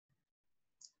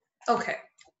Okay,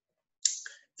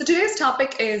 so today's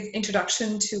topic is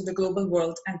Introduction to the Global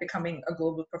World and Becoming a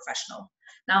Global Professional.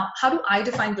 Now, how do I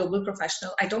define global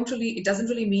professional? It doesn't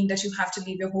really mean that you have to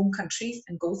leave your home country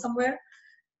and go somewhere.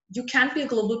 You can be a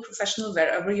global professional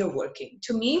wherever you're working.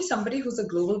 To me, somebody who's a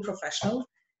global professional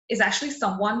is actually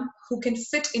someone who can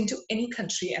fit into any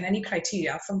country and any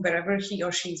criteria from wherever he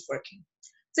or she is working.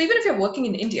 So even if you're working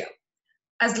in India,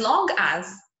 as long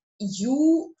as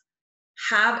you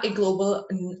have a global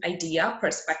idea,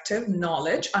 perspective,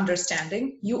 knowledge,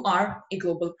 understanding, you are a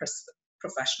global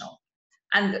professional.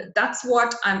 And that's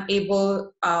what I'm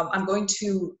going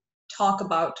to talk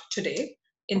about today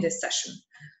in this session.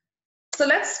 So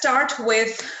let's start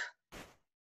with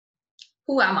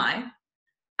who am I?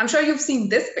 I'm sure you've seen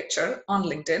this picture on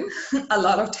LinkedIn a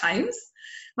lot of times.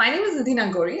 My name is Nidhi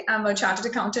Nangori. I'm a chartered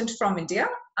accountant from India.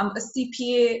 I'm a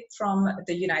CPA from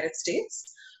the United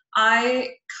States. I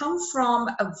come from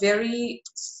a very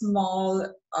small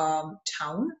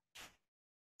town.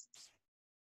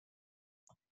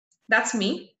 That's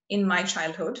me in my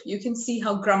childhood. You can see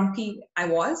how grumpy I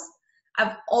was.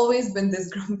 I've always been this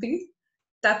grumpy.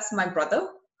 That's my brother,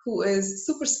 who is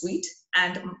super sweet,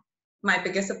 and my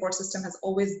biggest support system has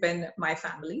always been my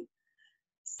family.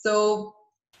 So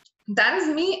that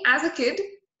is me as a kid.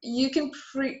 You can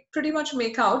pretty much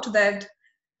make out that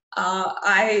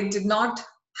I did not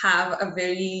have a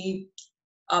very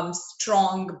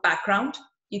strong background.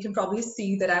 You can probably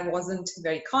see that I wasn't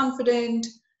very confident,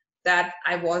 that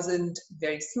I wasn't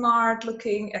very smart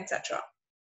looking, etc.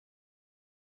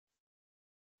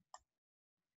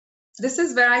 This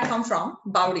is where I come from,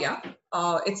 Baudia.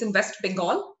 It's in West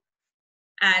Bengal.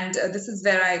 And this is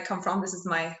where I come from. This is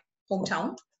my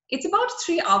hometown. It's about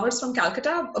 3 hours from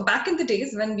Calcutta. Back in the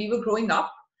days when we were growing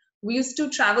up, we used to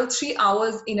travel 3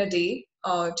 hours in a day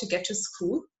to get to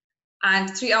school.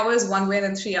 And 3 hours one way and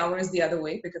then 3 hours the other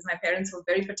way, because my parents were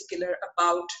very particular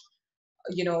about,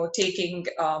 taking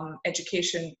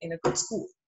education in a good school.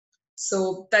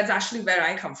 So that's actually where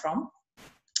I come from.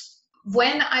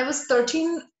 When I was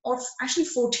 13 or actually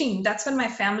 14, that's when my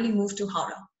family moved to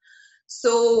Howrah.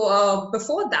 So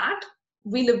before that,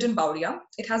 we lived in Baudia.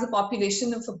 It has a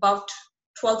population of about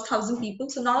 12,000 people.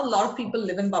 So not a lot of people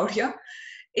live in Baudia.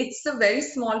 It's a very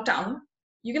small town.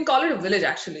 You can call it a village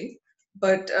actually,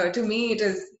 but to me, it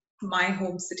is my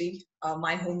home city,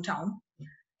 my hometown.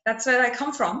 That's where I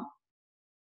come from.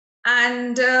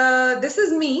 And this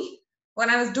is me when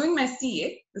I was doing my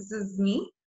CA. This is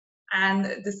me. And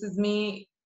this is me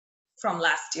from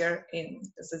last year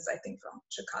this is, I think, from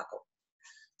Chicago.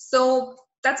 So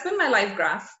that's been my life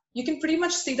graph. You can pretty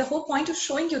much see the whole point of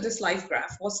showing you this life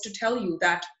graph was to tell you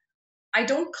that I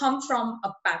don't come from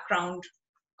a background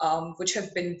which has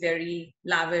been very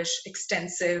lavish,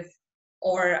 extensive,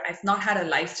 or I've not had a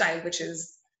lifestyle which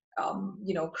is,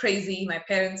 crazy. My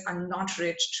parents are not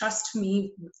rich. Trust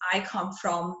me, I come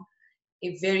from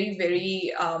a very,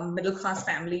 very middle-class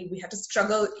family. We had to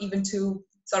struggle even to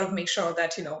sort of make sure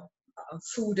that,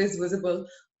 food is visible.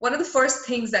 One of the first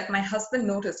things that my husband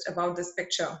noticed about this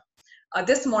picture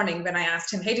this morning when I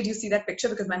asked him, hey, did you see that picture?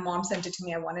 Because my mom sent it to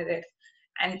me, I wanted it.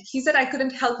 And he said, I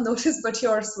couldn't help notice, but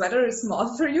your sweater is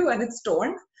small for you and it's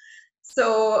torn.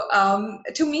 So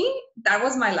to me, that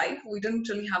was my life. We didn't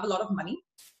really have a lot of money.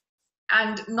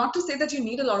 And not to say that you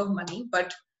need a lot of money,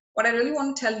 but what I really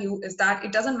want to tell you is that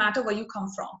it doesn't matter where you come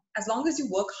from. As long as you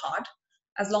work hard,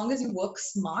 as long as you work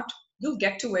smart, you'll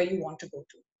get to where you want to go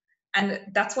to. And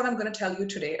that's what I'm going to tell you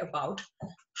today about.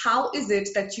 How is it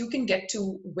that you can get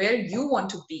to where you want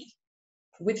to be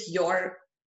with your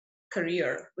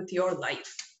career, with your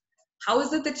life? How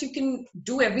is it that you can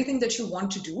do everything that you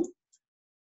want to do?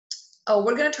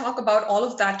 We're going to talk about all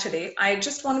of that today. I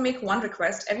just want to make one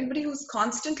request. Everybody who's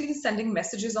constantly sending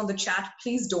messages on the chat,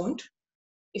 please don't.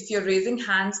 If you're raising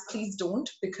hands, please don't,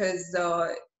 because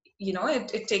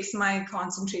it takes my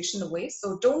concentration away.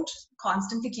 So don't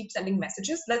constantly keep sending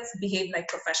messages. Let's behave like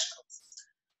professionals.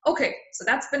 Okay, so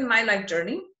that's been my life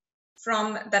journey,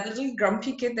 from that little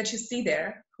grumpy kid that you see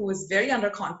there, who was very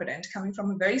underconfident, coming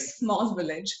from a very small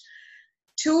village,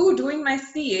 to doing my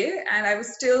CA, and I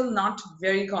was still not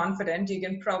very confident. You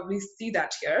can probably see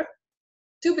that here,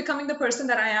 to becoming the person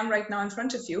that I am right now in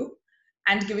front of you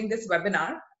and giving this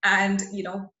webinar and,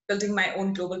 building my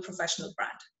own global professional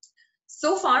brand.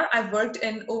 So far, I've worked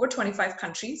in over 25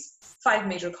 countries, 5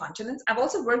 major continents. I've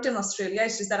also worked in Australia.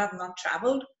 It's just that I've not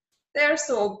traveled there,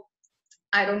 so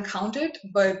I don't count it.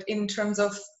 But in terms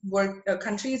of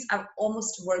countries, I've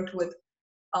almost worked with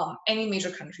any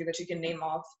major country that you can name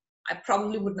off. I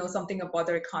probably would know something about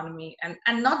their economy,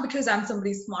 and not because I'm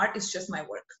somebody smart, it's just my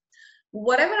work.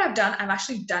 Whatever I've done, I've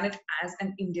actually done it as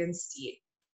an Indian CA.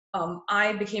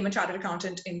 I became a chartered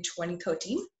accountant in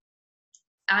 2013.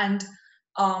 And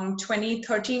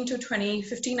 2013 to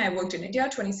 2015, I worked in India.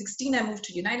 2016, I moved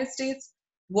to United States,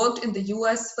 worked in the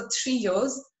US for 3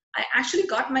 years. I actually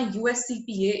got my US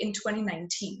CPA in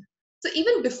 2019. So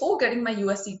even before getting my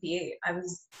US CPA, I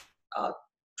was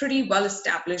pretty well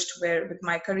established with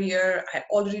my career. I had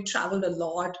already traveled a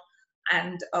lot,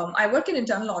 and I work in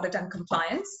internal audit and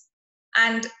compliance.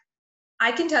 And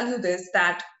I can tell you this,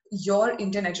 that your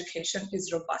Indian education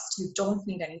is robust. You don't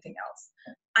need anything else.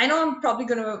 I know I'm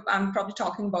probably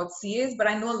talking about CAs, but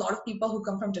I know a lot of people who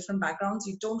come from different backgrounds.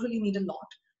 You don't really need a lot.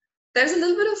 There's a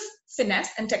little bit of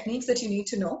finesse and techniques that you need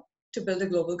to know to build a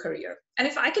global career. And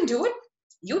if I can do it,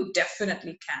 you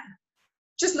definitely can.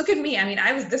 Just look at me. I mean,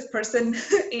 I was this person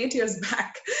 8 years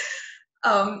back.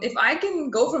 If I can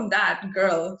go from that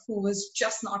girl who was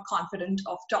just not confident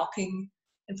of talking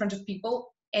in front of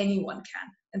people, anyone can.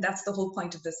 And that's the whole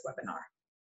point of this webinar.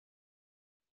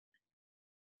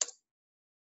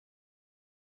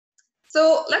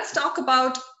 So let's talk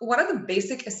about what are the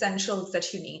basic essentials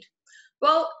that you need.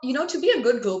 Well, you know, to be a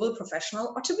good global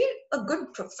professional, or to be a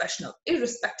good professional,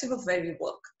 irrespective of where you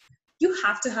work, you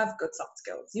have to have good soft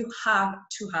skills. You have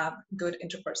to have good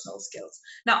interpersonal skills.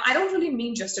 Now, I don't really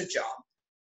mean just a job.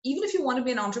 Even if you want to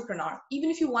be an entrepreneur, even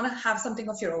if you want to have something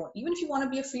of your own, even if you want to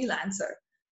be a freelancer,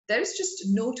 there's just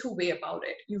no two way about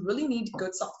it. You really need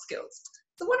good soft skills.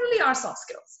 So what really are soft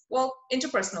skills? Well,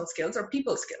 interpersonal skills or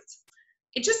people skills.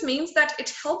 It just means that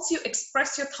it helps you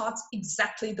express your thoughts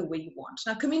exactly the way you want.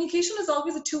 Now, communication is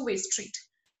always a two-way street.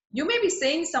 You may be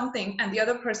saying something and the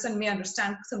other person may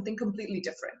understand something completely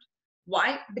different.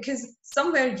 Why? Because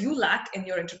somewhere you lack in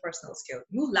your interpersonal skill.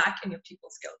 You lack in your people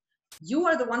skill. You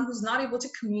are the one who's not able to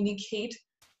communicate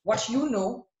what you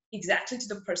know exactly to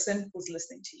the person who's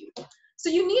listening to you. So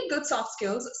you need good soft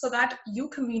skills so that you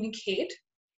communicate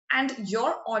and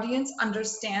your audience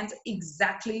understands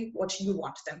exactly what you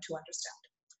want them to understand.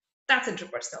 That's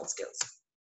interpersonal skills.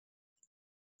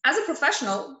 As a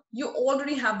professional, you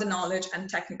already have the knowledge and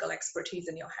technical expertise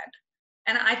in your head.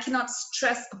 And I cannot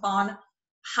stress upon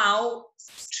how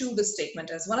true this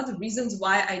statement is. One of the reasons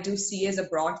why I do CAs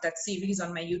Abroad, that series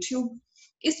on my YouTube,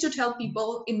 is to tell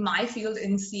people in my field,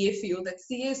 in CA field, that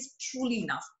CA is truly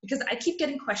enough. Because I keep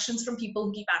getting questions from people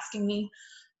who keep asking me,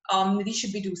 Nidhi,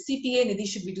 should we do CPA? Nidhi,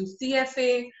 should we do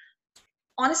CFA?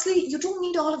 Honestly, you don't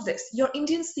need all of this. Your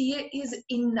Indian CA is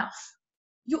enough.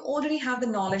 You already have the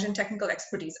knowledge and technical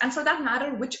expertise. And for that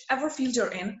matter, whichever field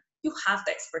you're in, you have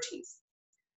the expertise.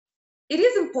 It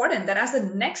is important that as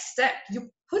the next step, you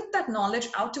put that knowledge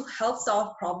out to help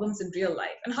solve problems in real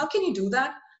life. And how can you do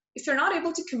that? If you're not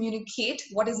able to communicate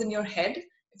what is in your head,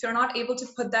 if you're not able to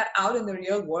put that out in the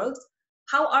real world,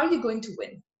 how are you going to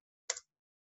win?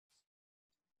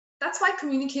 That's why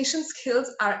communication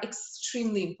skills are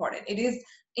extremely important. It is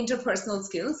interpersonal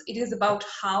skills. It is about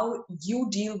how you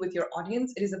deal with your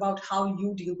audience. It is about how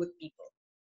you deal with people.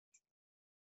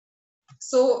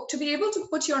 So to be able to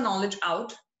put your knowledge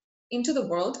out into the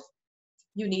world,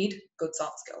 you need good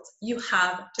soft skills. You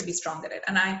have to be strong at it.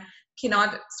 And I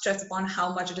cannot stress upon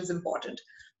how much it is important.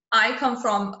 I come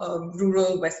from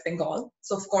rural West Bengal.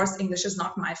 So of course, English is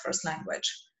not my first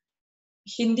language.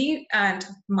 Hindi and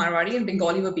Marwari and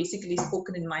Bengali were basically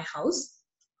spoken in my house.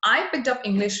 I picked up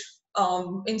English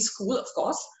in school, of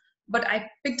course, but I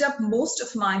picked up most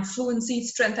of my fluency,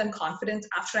 strength, and confidence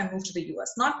after I moved to the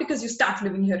US. Not because you start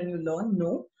living here and you learn,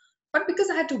 no, but because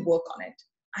I had to work on it.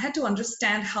 I had to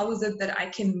understand how is it that I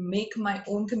can make my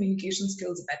own communication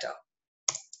skills better.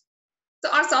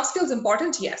 So are soft skills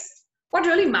important? Yes. What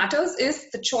really matters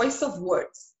is the choice of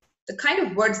words, the kind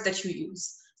of words that you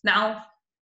use. Now,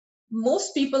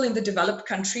 most people in the developed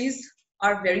countries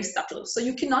are very subtle. So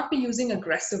you cannot be using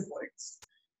aggressive words.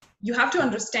 You have to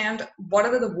understand what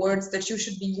are the words that you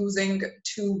should be using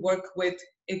to work with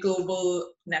a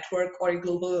global network or a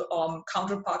global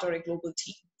counterpart or a global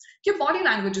team. Your body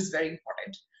language is very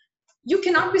important. You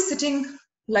cannot be sitting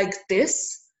like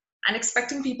this and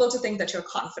expecting people to think that you're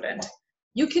confident.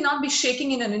 You cannot be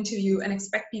shaking in an interview and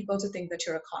expect people to think that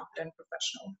you're a confident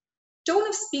professional. Tone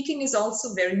of speaking is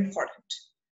also very important.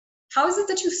 How is it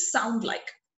that you sound like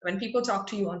when people talk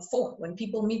to you on phone, when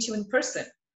people meet you in person?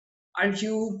 Are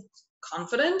you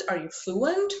confident? Are you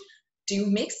fluent? Do you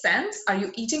make sense? Are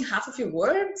you eating half of your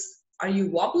words? Are you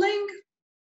wobbling?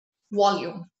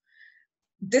 Volume.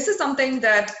 This is something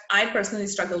that I personally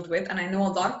struggled with, and I know a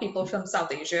lot of people from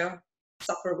South Asia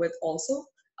suffer with also,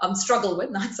 struggle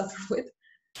with, not suffer with.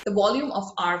 The volume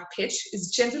of our pitch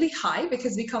is generally high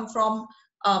because we come from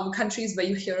countries where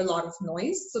you hear a lot of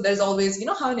noise. So there's always, you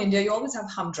know how in India you always have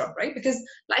humdrum, right? Because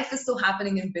life is so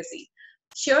happening and busy.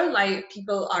 Here, like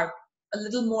people are a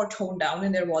little more toned down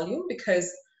in their volume,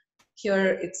 because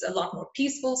here it's a lot more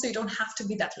peaceful, so you don't have to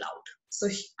be that loud. So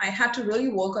I had to really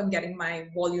work on getting my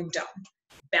volume down.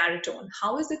 Baritone.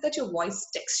 How is it that your voice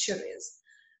texture is?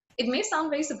 It may sound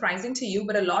very surprising to you,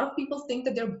 but a lot of people think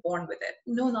that they're born with it.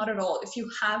 No, not at all. If you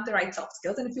have the right soft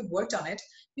skills and if you've worked on it,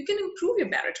 you can improve your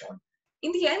baritone.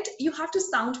 In the end, you have to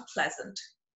sound pleasant.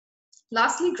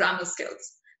 Lastly, grammar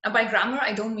skills. Now, by grammar,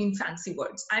 I don't mean fancy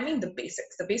words. I mean the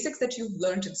basics that you've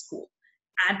learned in school.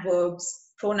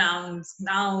 Adverbs, pronouns,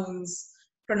 nouns,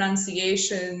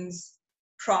 pronunciations,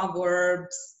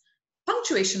 proverbs,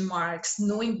 punctuation marks,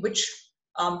 knowing which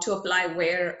to apply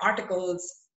where,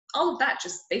 articles, all of that,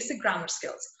 just basic grammar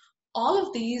skills. All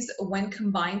of these, when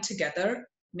combined together,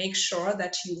 make sure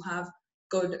that you have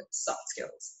good soft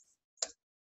skills.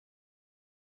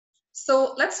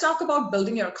 So let's talk about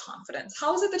building your confidence.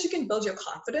 How is it that you can build your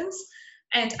confidence?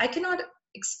 And I cannot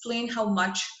explain how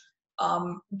much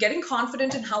getting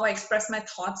confident in how I express my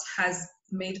thoughts has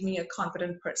made me a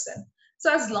confident person.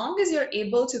 So as long as you're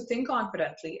able to think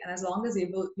confidently, and as long as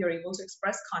you're able to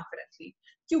express confidently,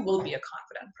 you will be a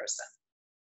confident person.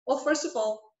 Well, first of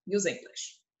all, use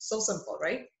English. So simple,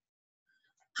 right?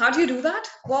 How do you do that?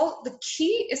 Well, the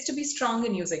key is to be strong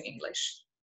in using English.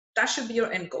 That should be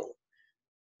your end goal.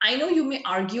 I know you may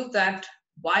argue that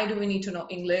why do we need to know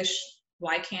English?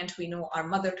 Why can't we know our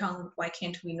mother tongue? Why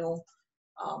can't we know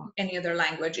any other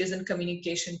language? Isn't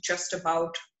communication just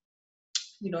about,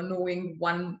 knowing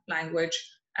one language?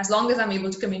 As long as I'm able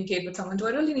to communicate with someone, do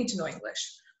I really need to know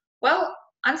English? Well,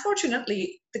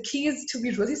 unfortunately, the key is to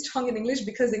be really strong in English,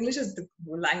 because English is the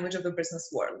language of the business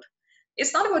world.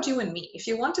 It's not about you and me. If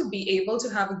you want to be able to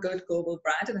have a good global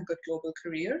brand and a good global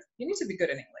career, you need to be good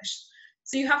in English.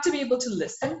 So you have to be able to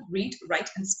listen, read, write,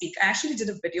 and speak. I actually did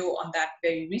a video on that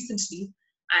very recently,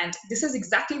 and this is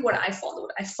exactly what I followed.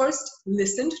 I first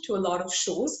listened to a lot of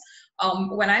shows.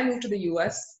 When I moved to the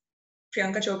US,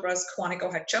 Priyanka Chopra's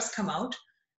Quantico had just come out,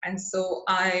 and so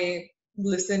I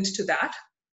listened to that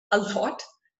a lot.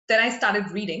 Then I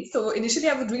started reading. So initially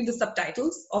I would read the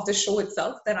subtitles of the show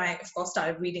itself. Then I, of course,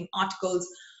 started reading articles.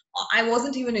 I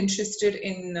wasn't even interested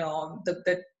in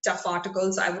the tough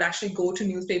articles. I would actually go to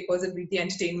newspapers and read the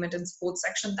entertainment and sports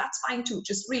section. That's fine too,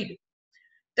 just read.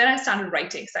 Then I started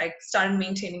writing. So I started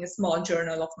maintaining a small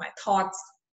journal of my thoughts,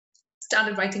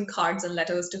 started writing cards and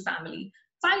letters to family.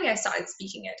 Finally, I started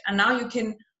speaking it. And now you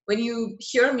can, when you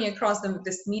hear me across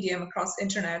this medium, across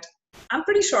internet, I'm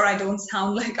pretty sure I don't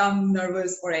sound like I'm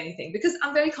nervous or anything, because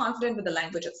I'm very confident with the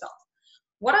language itself.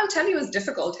 What I'll tell you is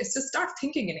difficult is to start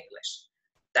thinking in English.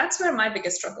 That's where my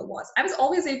biggest struggle was. I was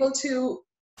always able to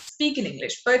speak in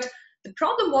English, but the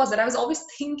problem was that I was always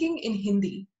thinking in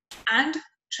Hindi and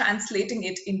translating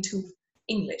it into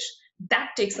English.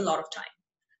 That takes a lot of time.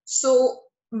 So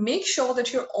make sure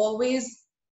that you're always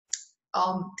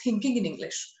thinking in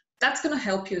English. That's going to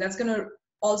help you. That's going to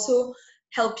also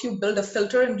help you build a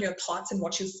filter into your thoughts and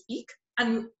what you speak,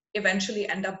 and you eventually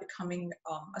end up becoming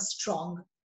a strong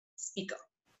speaker.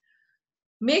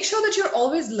 Make sure that you're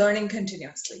always learning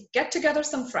continuously. Get together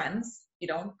some friends,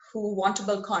 who want to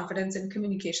build confidence in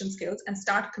communication skills and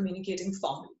start communicating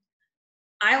formally.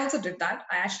 I also did that.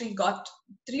 I actually got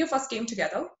 3 of us came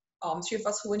together, 3 of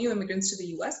us who were new immigrants to the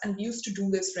US, and we used to do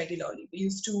this regularly. We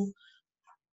used to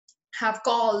have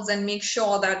calls and make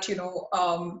sure that,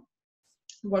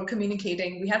 we're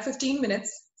communicating. We had 15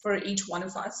 minutes for each one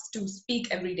of us to speak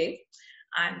every day.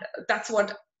 And that's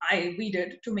what we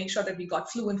did to make sure that we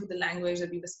got fluent with the language, that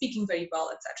we were speaking very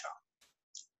well, etc.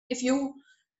 If you,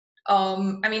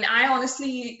 I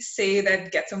honestly say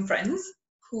that get some friends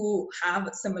who have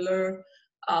similar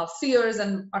fears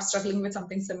and are struggling with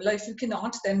something similar. If you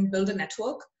cannot, then build a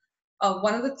network.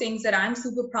 One of the things that I'm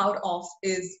super proud of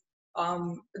is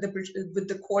with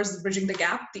the course Bridging the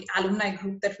Gap, the alumni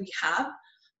group that we have.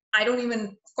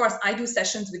 Of course, I do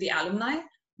sessions with the alumni,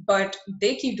 but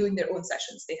they keep doing their own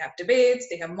sessions. They have debates,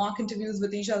 they have mock interviews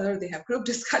with each other, they have group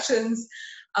discussions.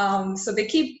 So they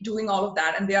keep doing all of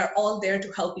that, and they are all there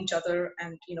to help each other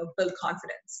and build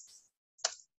confidence.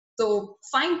 So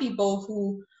find people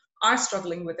who are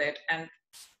struggling with it and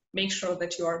make sure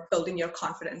that you are building your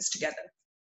confidence together.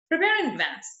 Prepare in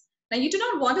advance. Now, you do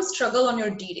not want to struggle on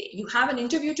your D-Day. You have an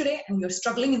interview today and you're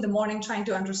struggling in the morning trying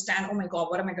to understand, oh my God,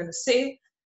 what am I going to say?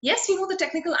 Yes, you know the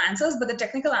technical answers, but the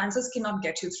technical answers cannot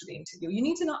get you through the interview. You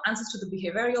need to know answers to the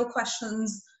behavioral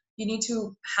questions. You need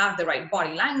to have the right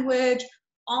body language.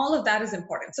 All of that is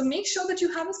important. So make sure that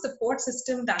you have a support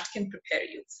system that can prepare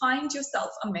you. Find yourself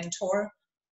a mentor,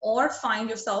 or find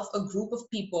yourself a group of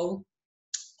people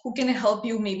who can help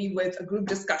you, maybe with a group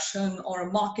discussion or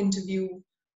a mock interview.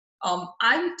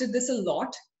 I did this a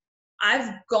lot.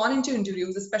 I've gone into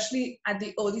interviews, especially at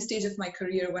the early stage of my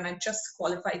career when I just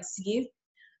qualified CA.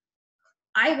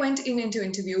 I went into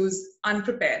interviews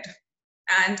unprepared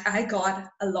and I got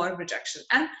a lot of rejection.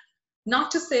 And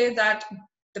not to say that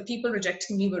the people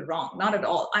rejecting me were wrong, not at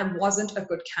all. I wasn't a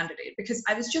good candidate because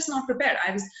I was just not prepared.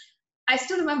 I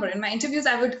still remember in my interviews,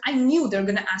 I knew they were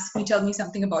going to ask me, tell me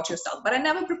something about yourself, but I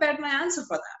never prepared my answer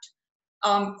for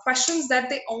that. Questions that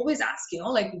they always ask,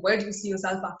 like, where do you see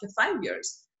yourself after 5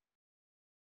 years?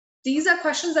 These are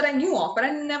questions that I knew of, but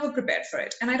I never prepared for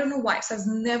it. And I don't know why. So I was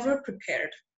never prepared.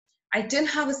 I didn't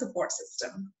have a support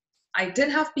system. I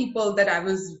didn't have people that I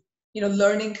was,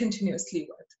 learning continuously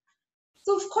with.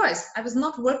 So of course, I was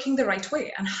not working the right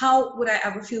way. And how would I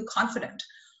ever feel confident?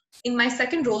 In my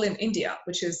second role in India,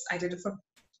 which is I did it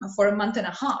for a month and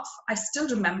a half, I still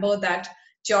remember that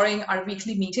during our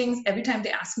weekly meetings, every time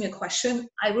they asked me a question,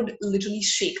 I would literally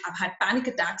shake. I've had panic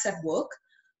attacks at work.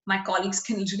 My colleagues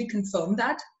can literally confirm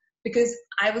that because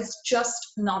I was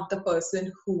just not the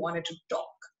person who wanted to talk.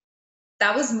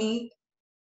 That was me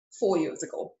 4 years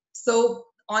ago. So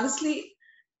honestly,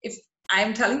 if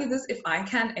I'm telling you this, if I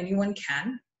can, anyone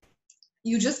can.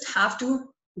 You just have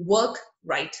to work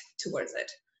right towards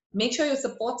it. Make sure your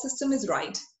support system is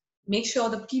right. Make sure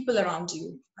the people around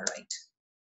you are right.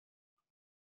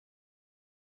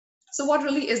 So what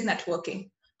really is networking?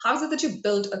 How is it that you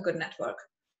build a good network?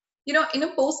 In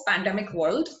a post-pandemic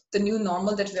world, the new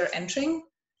normal that we're entering,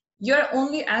 you're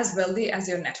only as wealthy as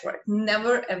your network.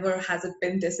 Never, ever has it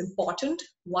been this important.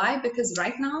 Why? Because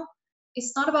right now,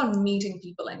 it's not about meeting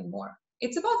people anymore.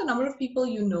 It's about the number of people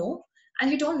you know,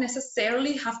 and you don't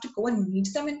necessarily have to go and meet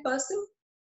them in person.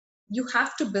 You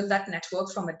have to build that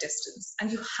network from a distance,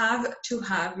 and you have to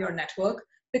have your network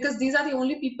because these are the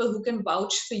only people who can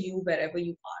vouch for you wherever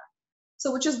you are.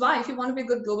 So which is why if you want to be a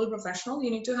good global professional, you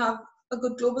need to have a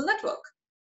good global network.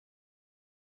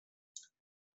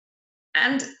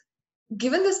 And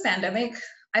given this pandemic,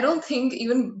 I don't think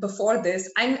even before this,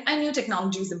 I knew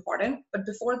technology is important, but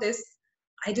before this,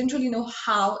 I didn't really know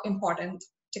how important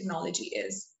technology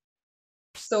is.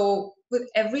 So with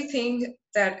everything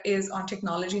that is on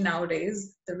technology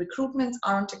nowadays, the recruitments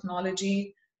are on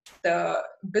technology, the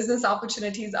business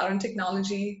opportunities are on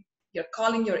technology, you're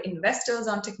calling your investors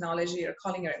on technology, you're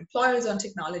calling your employers on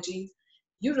technology,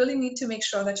 you really need to make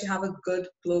sure that you have a good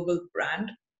global brand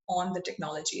on the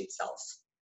technology itself.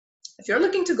 If you're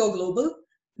looking to go global,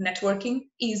 networking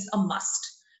is a must.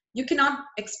 You cannot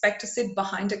expect to sit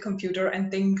behind a computer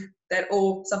and think that,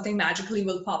 oh, something magically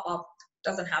will pop up.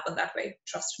 Doesn't happen that way,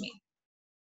 trust me.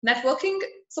 Networking,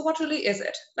 so what really is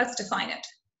it? Let's define it.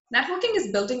 Networking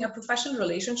is building a professional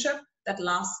relationship that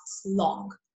lasts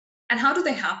long. And how do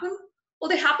they happen? Well,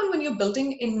 they happen when you're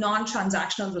building a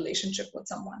non-transactional relationship with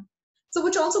someone. So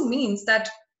which also means that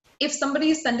if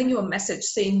somebody is sending you a message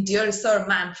saying, dear sir,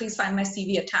 ma'am, please find my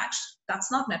CV attached, that's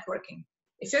not networking.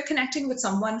 If you're connecting with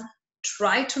someone,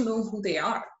 try to know who they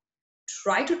are.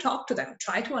 Try to talk to them.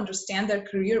 Try to understand their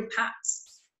career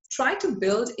paths. Try to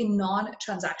build a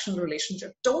non-transactional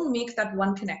relationship. Don't make that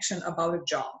one connection about a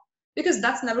job because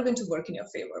that's never going to work in your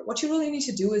favor. What you really need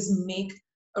to do is make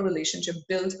a relationship,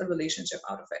 build a relationship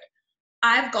out of it.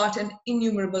 I've gotten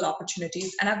innumerable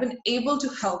opportunities and I've been able to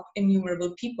help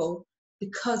innumerable people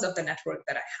because of the network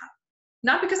that I have.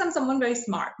 Not because I'm someone very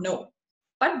smart, no,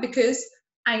 but because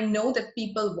I know that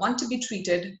people want to be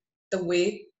treated the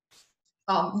way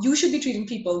you should be treating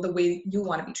people the way you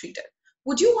want to be treated.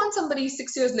 Would you want somebody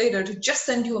 6 years later to just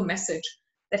send you a message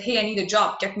that, hey, I need a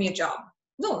job, get me a job?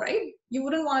 No, right? You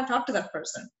wouldn't want to talk to that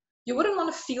person. You wouldn't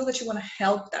want to feel that you want to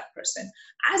help that person,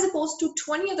 as opposed to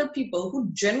 20 other people who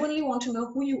genuinely want to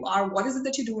know who you are, what is it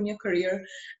that you do in your career,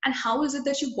 and how is it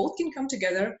that you both can come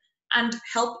together and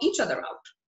help each other out.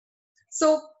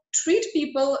 So treat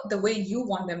people the way you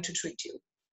want them to treat you.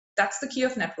 That's the key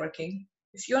of networking.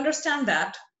 If you understand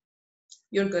that,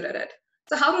 you're good at it.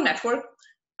 So how to network?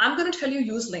 I'm going to tell you,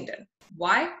 use LinkedIn.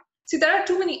 Why? See, there are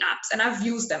too many apps and I've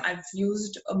used them. I've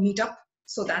used a Meetup.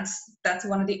 So that's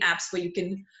one of the apps where you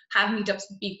can have meetups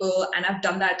with people. And I've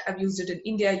done that. I've used it in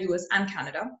India, US, and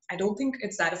Canada. I don't think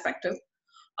it's that effective.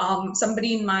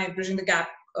 Somebody in my Bridging the Gap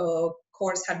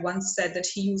course had once said that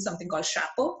he used something called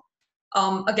Chapo.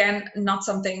 Again, not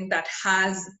something that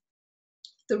has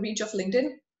the reach of LinkedIn.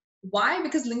 Why?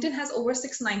 Because LinkedIn has over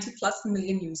 690 plus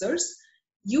million users.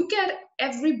 You get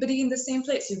everybody in the same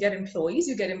place. You get employees,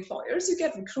 you get employers, you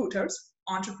get recruiters,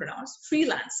 entrepreneurs,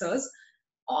 freelancers,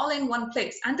 all in one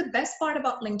place. And the best part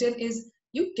about LinkedIn is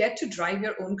you get to drive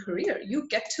your own career. You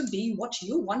get to be what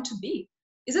you want to be.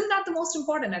 Isn't that the most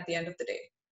important at the end of the day?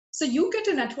 So you get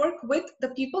to network with the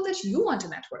people that you want to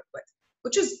network with.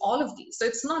 which is all of these. So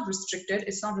it's not restricted.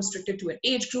 It's not restricted to an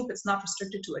age group. It's not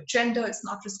restricted to a gender. It's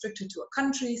not restricted to a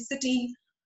country, city,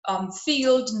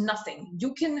 field, nothing.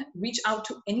 You can reach out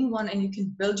to anyone and you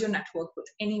can build your network with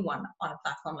anyone on a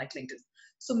platform like LinkedIn.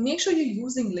 So make sure you're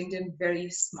using LinkedIn very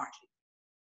smartly.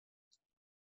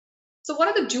 So what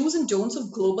are the do's and don'ts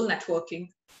of global networking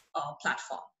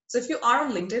platform? So if you are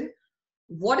on LinkedIn,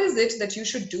 what is it that you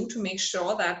should do to make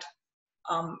sure that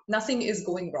nothing is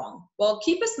going wrong? Well,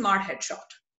 keep a smart headshot.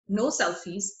 No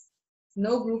selfies,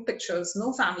 no group pictures,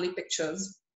 no family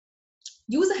pictures.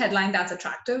 Use a headline that's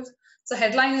attractive. So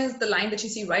headline is the line that you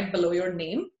see right below your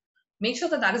name. Make sure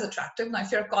that that is attractive. Now,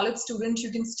 if you're a college student,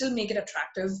 you can still make it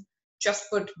attractive. Just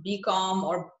put BCom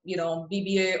or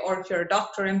BBA, or if you're a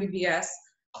doctor, MBBS,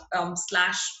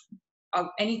 slash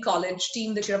any college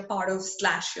team that you're a part of,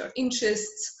 slash your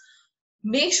interests.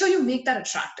 Make sure you make that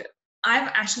attractive. I've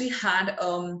actually had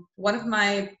one of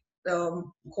my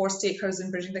course takers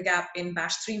in Bridging the Gap in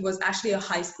batch 3 was actually a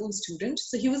high school student.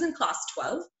 So he was in class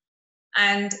 12,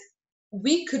 and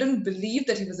we couldn't believe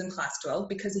that he was in class 12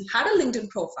 because he had a LinkedIn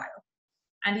profile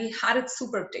and he had it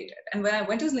super updated. And when I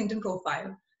went to his LinkedIn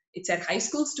profile, it said high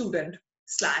school student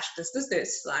slash this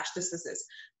slash this.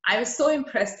 I was so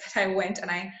impressed that I went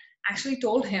and I actually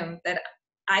told him that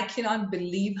I cannot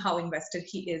believe how invested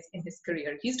he is in his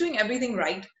career. He's doing everything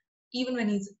right, even when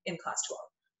he's in class 12.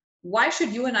 Why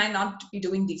should you and I not be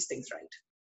doing these things right?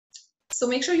 So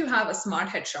make sure you have a smart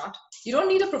headshot. You don't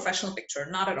need a professional picture,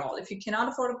 not at all. If you cannot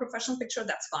afford a professional picture,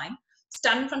 that's fine.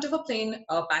 Stand in front of a plain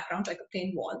background, like a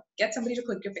plain wall. Get somebody to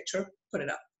click your picture, put it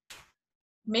up.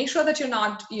 Make sure that you're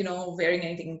not, wearing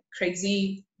anything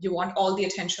crazy. You want all the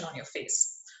attention on your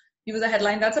face. Use a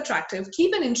headline that's attractive.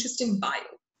 Keep an interesting bio.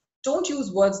 Don't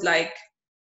use words like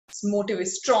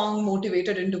strong,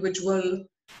 motivated individual,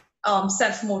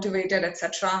 self-motivated,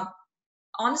 etc.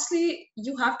 Honestly,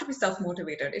 you have to be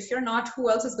self-motivated. If you're not, who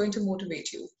else is going to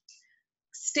motivate you?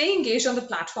 Stay engaged on the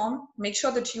platform. Make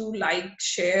sure that you like,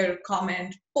 share,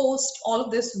 comment, post, all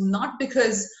of this, not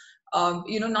because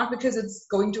it's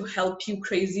going to help you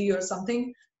crazy or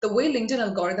something. The way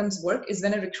LinkedIn algorithms work is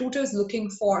when a recruiter is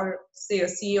looking for, say, a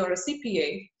CA or a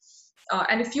CPA,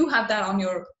 and if you have that on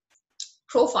your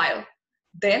profile,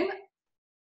 then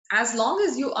as long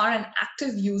as you are an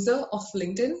active user of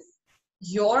LinkedIn,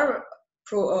 your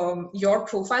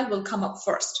profile will come up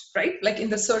first, right? Like in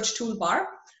the search toolbar.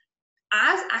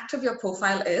 As active your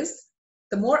profile is,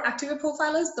 the more active your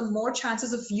profile is, the more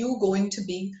chances of you going to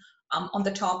be on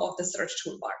the top of the search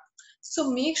toolbar.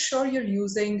 So make sure you're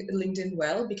using LinkedIn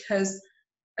well, because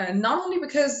not only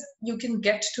because you can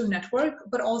get to network,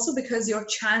 but also because your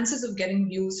chances of getting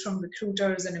views from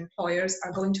recruiters and employers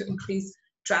are going to increase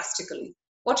drastically.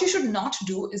 What you should not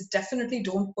do is definitely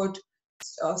don't put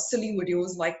silly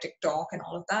videos like TikTok and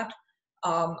all of that.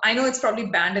 I know it's probably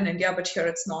banned in India, but here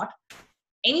it's not.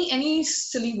 Any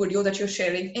silly video that you're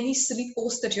sharing, any silly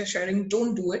post that you're sharing,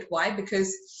 don't do it. Why?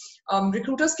 Because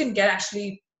recruiters can get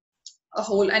actually a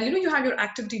whole, and you have your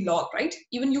activity log, right?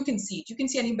 Even you can see it. You can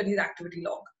see anybody's activity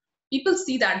log. People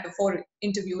see that before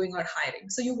interviewing or hiring.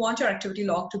 So you want your activity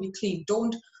log to be clean.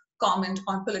 Don't comment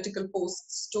on political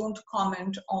posts. Don't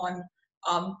comment on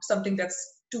something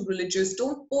that's too religious.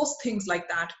 Don't post things like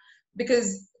that,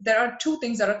 because there are two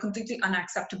things that are completely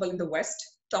unacceptable in the West: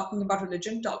 talking about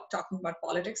religion, talking about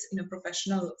politics in a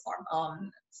professional forum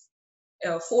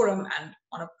and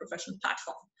on a professional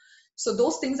platform. So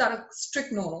those things are a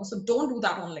strict no-no. So don't do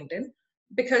that on LinkedIn,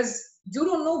 because you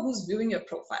don't know who's viewing your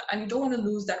profile, and you don't want to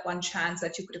lose that one chance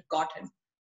that you could have gotten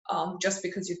just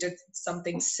because you did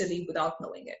something silly without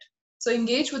knowing it. So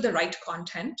engage with the right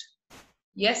content.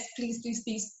 Yes,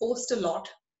 please post a lot.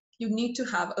 You need to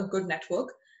have a good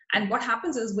network. And what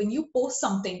happens is, when you post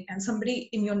something and somebody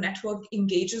in your network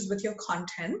engages with your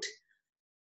content,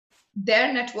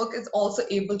 their network is also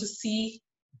able to see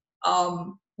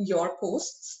your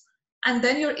posts. And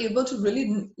then you're able to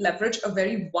really leverage a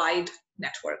very wide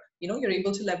network. You're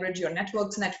able to leverage your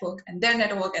network's network and their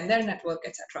network and their network,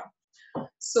 etc.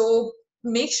 So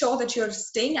make sure that you're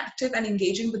staying active and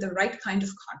engaging with the right kind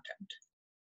of content.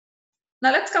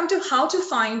 Now let's come to how to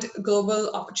find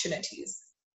global opportunities.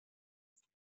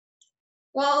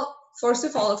 Well, first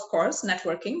of all, of course,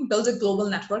 networking. Build a global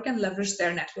network and leverage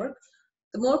their network.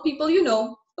 The more people you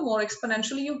know, the more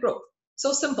exponentially you grow.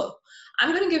 So simple.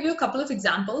 I'm going to give you a couple of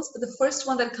examples, but the first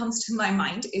one that comes to my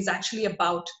mind is actually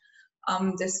about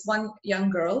this one young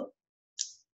girl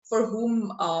for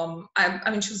whom,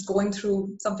 she was going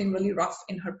through something really rough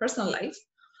in her personal life.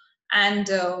 And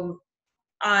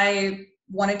I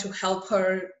wanted to help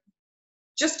her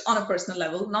just on a personal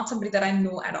level, not somebody that I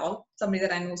know at all, somebody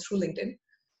that I know through LinkedIn.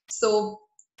 So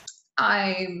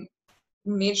I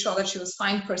made sure that she was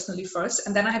fine personally first,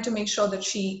 and then I had to make sure that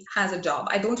she has a job.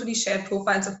 I don't really share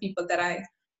profiles of people that I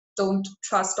don't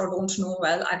trust or don't know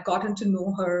well. I'd gotten to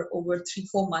know her over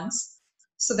 3-4 months.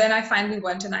 So then I finally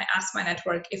went and I asked my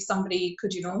network if somebody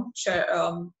could, share,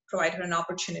 provide her an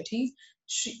opportunity.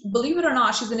 Believe it or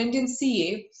not, she's an Indian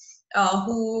CA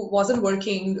who wasn't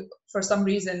working for some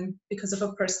reason because of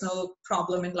a personal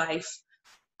problem in life.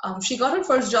 She got her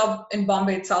first job in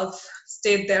Bombay itself,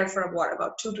 stayed there for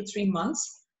about 2 to 3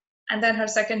 months. And then her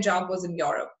second job was in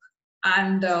Europe.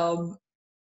 And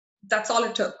that's all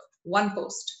it took, one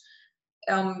post.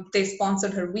 They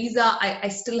sponsored her visa. I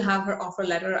still have her offer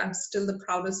letter. I'm still the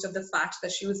proudest of the fact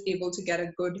that she was able to get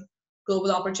a good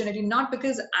global opportunity, not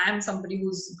because I'm somebody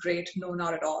who's great, no,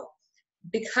 not at all.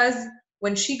 Because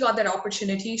when she got that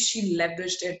opportunity, she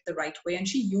leveraged it the right way and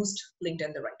she used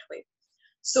LinkedIn the right way.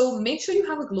 So make sure you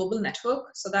have a global network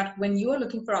so that when you are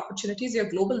looking for opportunities,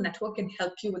 your global network can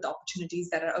help you with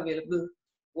opportunities that are available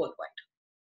worldwide.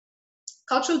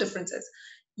 Cultural differences.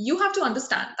 You have to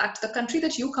understand that the country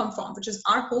that you come from, which is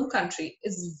our home country,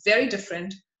 is very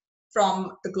different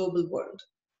from the global world.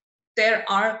 There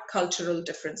are cultural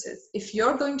differences. If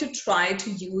you're going to try to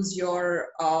use your,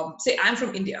 say I'm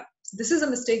from India, this is a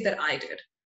mistake that I did.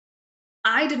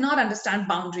 I did not understand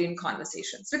boundary in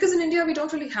conversations because in India, we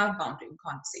don't really have boundary in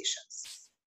conversations.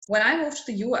 When I moved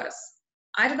to the US,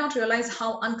 I did not realize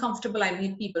how uncomfortable I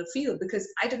made people feel because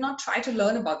I did not try to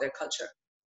learn about their culture.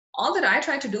 All that I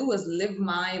tried to do was live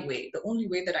my way, the only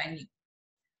way that I knew.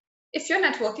 If you're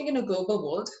networking in a global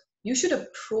world, you should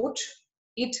approach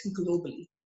it globally.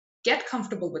 Get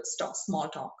comfortable with small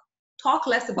talk. Talk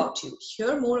less about you.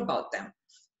 Hear more about them.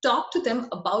 Talk to them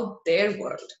about their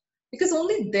world. Because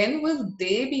only then will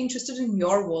they be interested in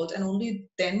your world, and only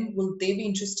then will they be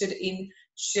interested in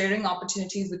sharing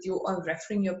opportunities with you or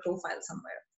referring your profile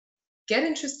somewhere. Get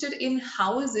interested in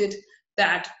how is it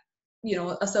that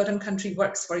a certain country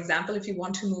works. For example, if you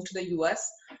want to move to the US,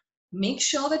 make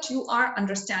sure that you are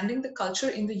understanding the culture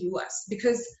in the US,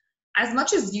 because as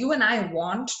much as you and I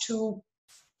want to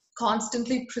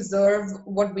constantly preserve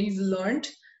what we've learned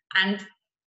and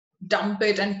dump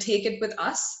it and take it with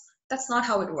us, that's not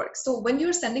how it works. So when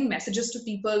you're sending messages to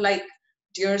people like,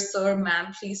 "Dear sir,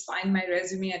 ma'am, please find my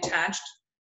resume attached,"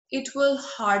 it will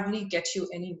hardly get you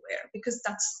anywhere because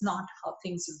that's not how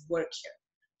things work here.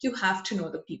 You have to know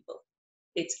the people.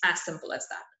 It's as simple as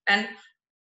that. And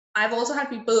I've also had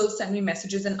people send me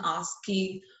messages and ask,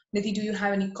 "Nidhi, do you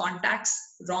have any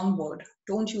contacts?" Wrong word.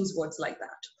 Don't use words like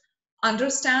that.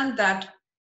 Understand that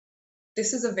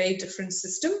this is a very different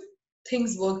system.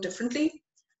 Things work differently.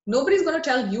 Nobody's going to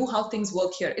tell you how things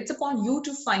work here. It's upon you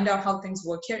to find out how things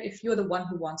work here if you're the one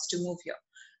who wants to move here.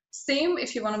 Same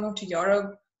if you want to move to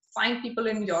Europe, find people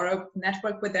in Europe,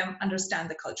 network with them,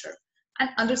 understand the culture, and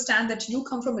understand that you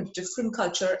come from a different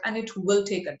culture and it will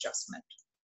take adjustment.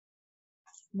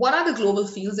 What are the global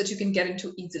fields that you can get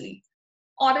into easily?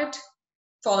 Audit,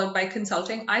 followed by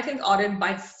consulting. I think audit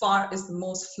by far is the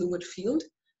most fluid field.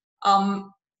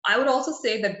 I would also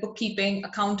say that bookkeeping,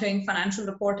 accounting, financial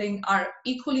reporting are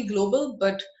equally global,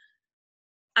 but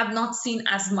I've not seen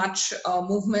as much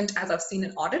movement as I've seen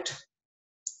in audit.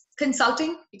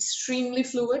 Consulting, extremely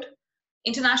fluid.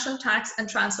 International tax and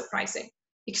transfer pricing,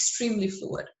 extremely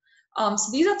fluid.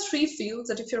 So these are 3 fields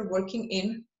that if you're working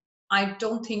in, I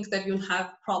don't think that you'll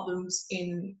have problems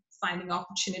in finding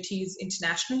opportunities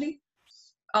internationally.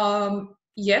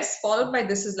 Yes, followed by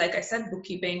this is, like I said,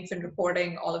 bookkeeping, fin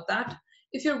reporting, all of that.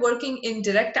 If you're working in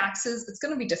direct taxes, it's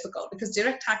going to be difficult because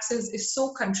direct taxes is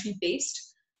so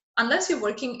country-based. Unless you're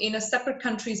working in a separate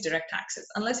country's direct taxes,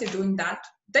 unless you're doing that,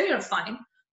 then you're fine.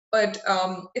 But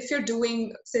if you're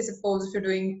doing, suppose if you're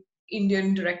doing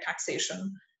Indian direct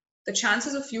taxation, the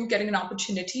chances of you getting an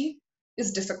opportunity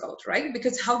is difficult, right?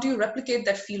 Because how do you replicate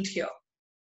that field here?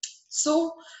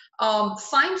 So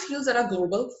find fields that are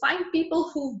global, find people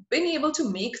who've been able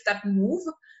to make that move,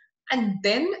 and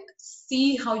then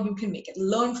see how you can make it.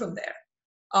 Learn from there,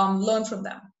 learn from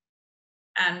them.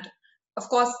 And of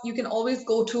course, you can always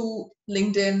go to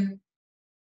LinkedIn,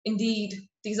 Indeed.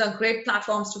 These are great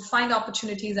platforms to find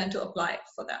opportunities and to apply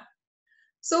for them.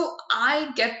 So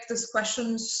I get this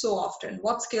question so often: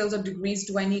 what skills or degrees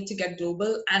do I need to get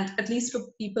global? And at least for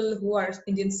people who are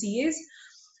Indian CAs,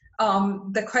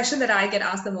 the question that I get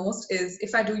asked the most is,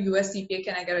 if I do US CPA,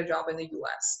 can I get a job in the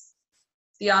US?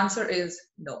 The answer is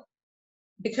no,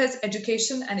 because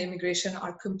education and immigration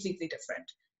are completely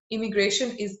different.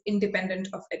 Immigration is independent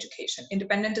of education.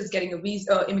 Independent is getting a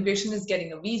visa, immigration is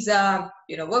getting a visa,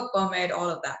 work permit, all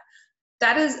of that.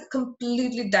 That is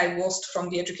completely divorced from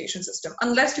the education system,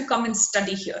 unless you come and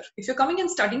study here. If you're coming and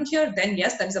studying here, then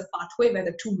yes, there is a pathway where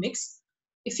the two mix.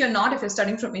 If you're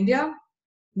studying from India,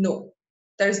 no,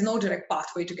 there is no direct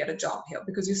pathway to get a job here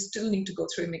because you still need to go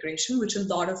through immigration, which a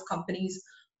lot of companies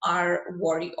are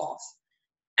wary of.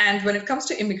 And when it comes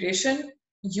to immigration,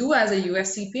 you as a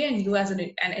US CPA and you as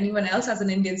and anyone else as an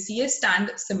Indian CA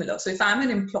stand similar. So if I'm an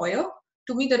employer,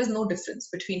 to me, there is no difference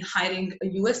between hiring a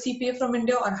US CPA from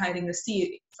India or hiring a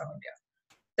CA from India.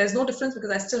 There's no difference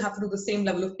because I still have to do the same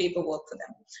level of paperwork for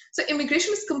them. So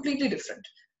immigration is completely different.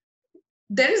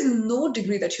 There is no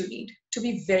degree that you need, to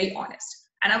be very honest.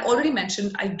 And I've already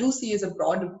mentioned, I do CAs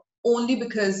abroad only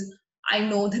because I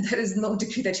know that there is no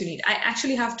degree that you need. I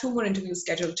actually have 2 more interviews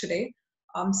scheduled today,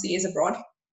 CAs abroad.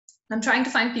 I'm trying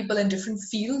to find people in different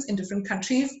fields, in different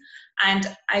countries.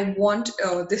 And I want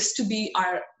this to be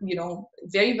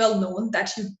very well known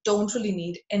that you don't really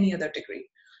need any other degree.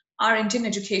 Our Indian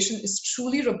education is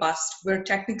truly robust. We're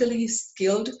technically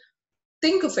skilled.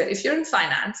 Think of it, if you're in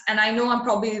finance, and I know I'm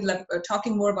probably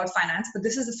talking more about finance, but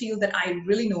this is a field that I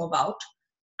really know about.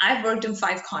 I've worked in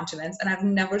 5 continents and I've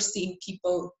never seen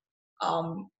people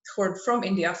who are from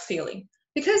India failing.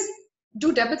 Because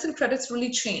do debits and credits really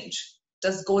change?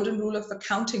 Does golden rule of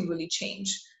accounting really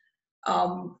change?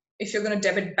 If you're going to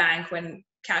debit bank when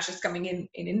cash is coming in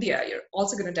India, you're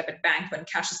also going to debit bank when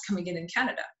cash is coming in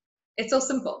Canada. It's so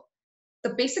simple.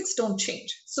 The basics don't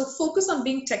change. So focus on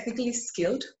being technically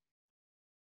skilled.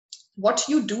 What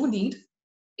you do need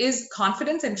is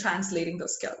confidence in translating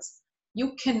those skills.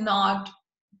 You cannot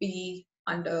be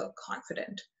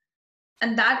underconfident.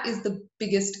 And that is the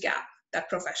biggest gap that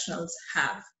professionals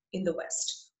have in the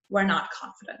West. We're not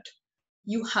confident.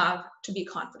 You have to be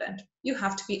confident. You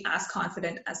have to be as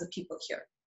confident as the people here.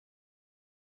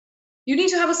 You need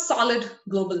to have a solid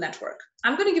global network.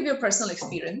 I'm going to give you a personal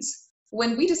experience.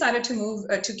 When we decided to move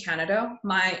to Canada,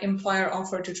 my employer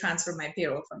offered to transfer my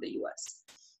payroll from the US.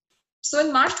 So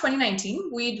in March 2019,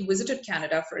 we visited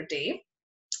Canada for a day.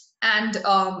 And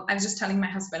I was just telling my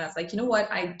husband, I was like, you know what,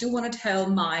 I do want to tell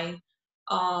my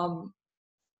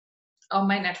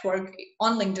network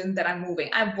on LinkedIn that I'm moving.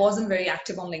 I wasn't very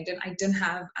active on LinkedIn. I didn't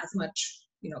have as much,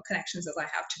 connections as I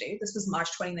have today. This was March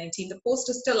 2019. The post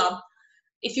is still up.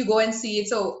 If you go and see it,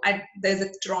 so there's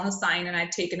a Toronto sign and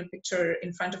I'd taken a picture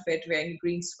in front of it wearing a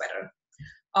green sweater.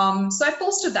 So I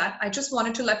posted that. I just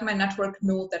wanted to let my network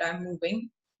know that I'm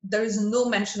moving. There is no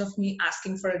mention of me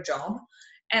asking for a job.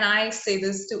 And I say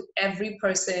this to every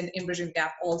person in Bridging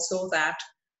Gap also, that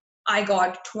I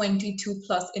got 22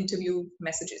 plus interview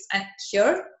messages. And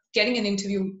here, getting an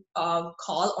interview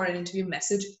call or an interview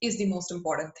message is the most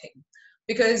important thing,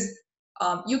 because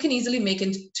you can easily make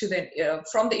it to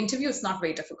from the interview. It's not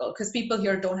very difficult because people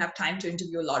here don't have time to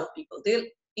interview a lot of people. They'll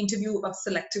interview a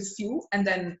selective few and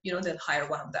then, they'll hire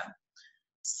one of them.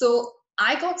 So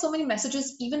I got so many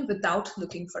messages even without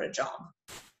looking for a job.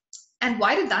 And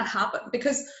why did that happen?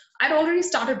 Because I'd already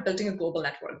started building a global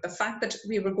network. The fact that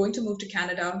we were going to move to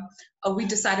Canada, we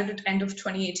decided at end of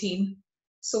 2018.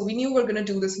 So we knew we were going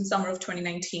to do this in summer of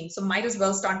 2019. So might as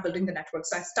well start building the network.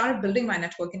 So I started building my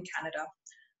network in Canada.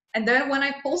 And then when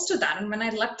I posted that and when I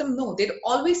let them know, they'd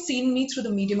always seen me through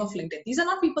the medium of LinkedIn. These are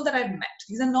not people that I've met.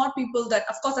 These are not people that,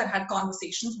 of course, I'd had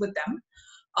conversations with them.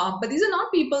 But these are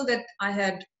not people that I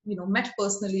had, met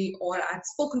personally or I'd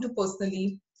spoken to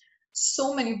personally.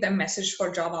 So many of them messaged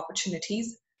for job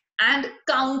opportunities, and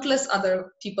countless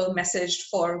other people messaged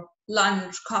for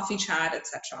lunch, coffee chat,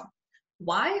 etc.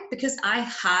 Why? Because I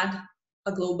had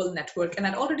a global network and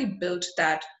I'd already built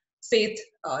that faith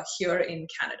here in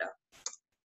Canada.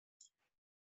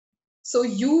 So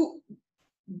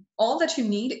all that you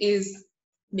need is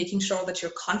making sure that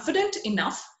you're confident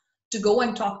enough to go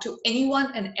and talk to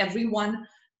anyone and everyone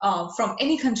from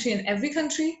any country and every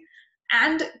country,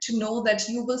 and to know that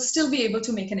you will still be able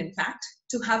to make an impact,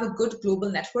 to have a good global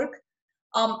network.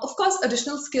 Of course,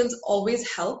 additional skills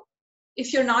always help.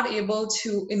 If you're not able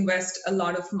to invest a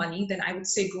lot of money, then I would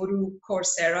say go to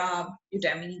Coursera,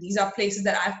 Udemy. These are places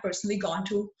that I've personally gone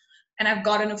to, and I've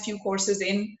gotten a few courses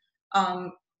in.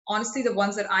 Honestly, the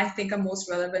ones that I think are most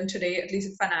relevant today, at least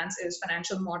in finance, is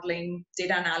financial modeling,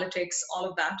 data analytics, all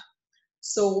of that.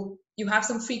 So you have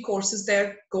some free courses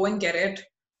there, go and get it.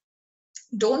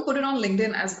 Don't put it on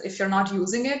LinkedIn as if you're not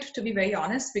using it, to be very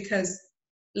honest, because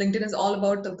LinkedIn is all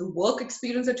about the work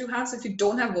experience that you have. So if you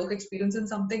don't have work experience in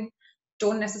something,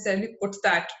 don't necessarily put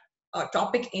that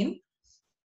topic in,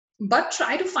 but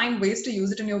try to find ways to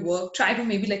use it in your work. Try to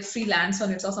maybe like freelance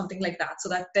on it or something like that, so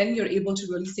that then you're able to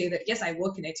really say that, yes, I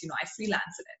work in it, I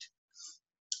freelance in it.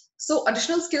 So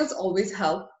additional skills always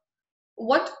help.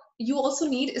 What you also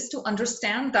need is to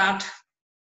understand that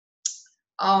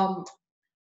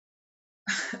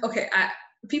okay,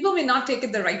 people may not take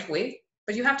it the right way,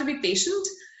 but you have to be patient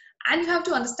And you have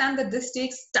to understand that this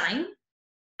takes time,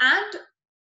 and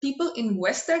people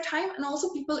invest their time, and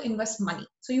also people invest money.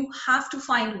 So you have to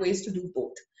find ways to do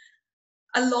both.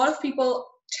 A lot of people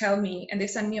tell me, and they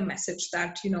send me a message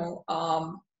that,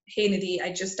 hey Nidhi,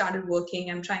 I just started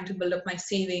working, I'm trying to build up my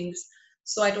savings,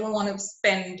 so I don't want to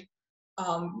spend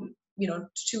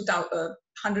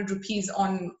 2,100 rupees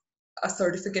on a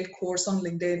certificate course on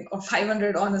LinkedIn, or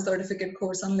 500 on a certificate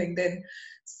course on LinkedIn.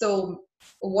 So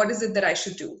what is it that I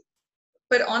should do?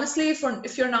 But honestly,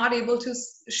 if you're not able to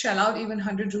shell out even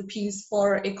 100 rupees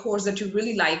for a course that you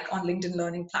really like on LinkedIn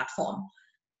Learning platform,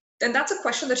 then that's a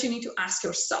question that you need to ask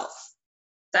yourself.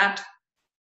 That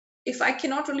if I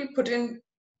cannot really put in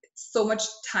so much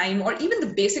time, or even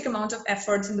the basic amount of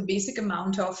efforts and the basic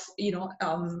amount of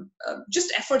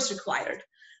just efforts required,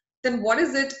 then what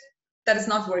is it that is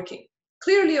not working?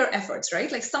 Clearly your efforts,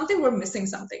 right? Like something, we're missing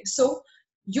something. So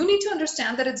you need to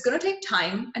understand that it's going to take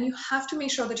time, and you have to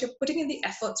make sure that you're putting in the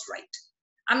efforts right.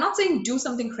 I'm not saying do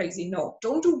something crazy. No,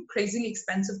 don't do crazily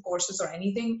expensive courses or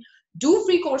anything. Do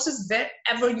free courses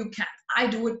wherever you can. I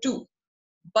do it too.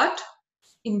 But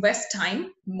invest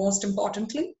time, most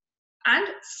importantly, and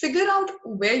figure out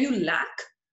where you lack,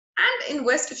 and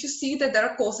invest if you see that there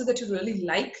are courses that you really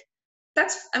like.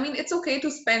 It's okay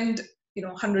to spend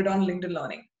 100 on LinkedIn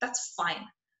Learning. That's fine.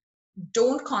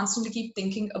 Don't constantly keep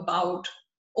thinking about,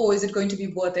 oh, is it going to be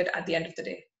worth it at the end of the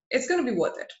day? It's going to be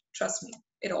worth it. Trust me,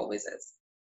 it always is.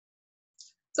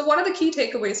 So what are the key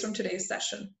takeaways from today's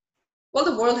session? Well,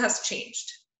 the world has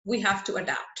changed. We have to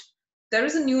adapt. There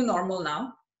is a new normal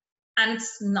now, and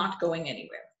it's not going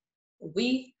anywhere.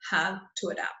 We have to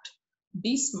adapt.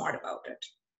 Be smart about it.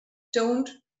 Don't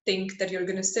think that you're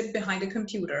going to sit behind a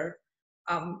computer,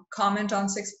 comment on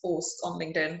 6 posts on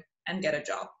LinkedIn, and get a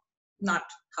job. Not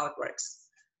how it works.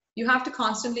 You have to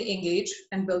constantly engage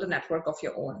and build a network of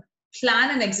your own.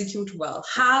 Plan and execute well.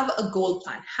 Have a goal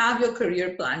plan. Have your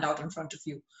career planned out in front of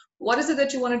you. What is it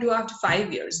that you want to do after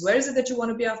 5 years? Where is it that you want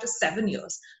to be after 7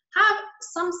 years? Have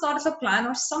some sort of a plan,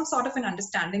 or some sort of an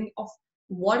understanding of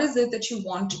what is it that you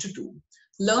want to do.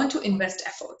 Learn to invest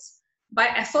efforts. By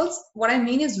efforts, what I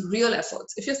mean is real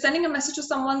efforts. If you're sending a message to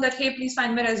someone that, hey, please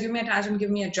find my resume attached and give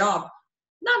me a job,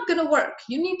 not going to work.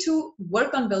 You need to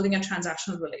work on building a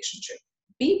transactional relationship.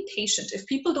 Be patient. If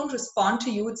people don't respond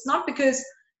to you, it's not because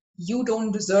you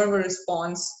don't deserve a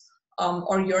response,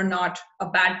 or you're not a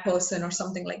bad person or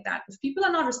something like that. If people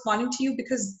are not responding to you,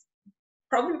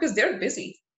 probably because they're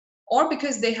busy, or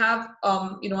because they have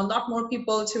a lot more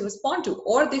people to respond to,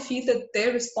 or they feel that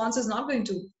their response is not going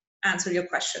to answer your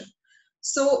question.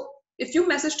 So if you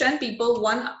message 10 people,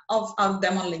 one of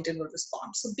them on LinkedIn will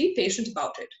respond. So be patient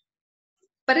about it.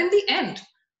 But in the end,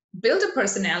 build a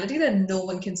personality that no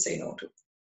one can say no to.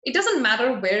 It doesn't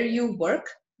matter where you work: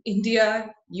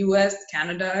 India, US,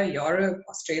 Canada, Europe,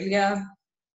 Australia,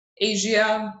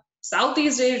 Asia,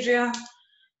 Southeast Asia.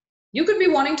 You could be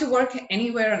wanting to work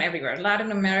anywhere and everywhere,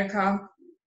 Latin America.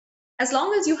 As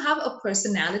long as you have a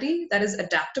personality that is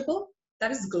adaptable,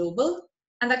 that is global,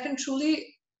 and that can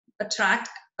truly attract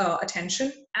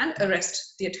attention and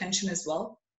arrest the attention as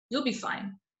well, you'll be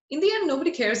fine. In the end,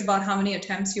 nobody cares about how many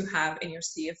attempts you have in your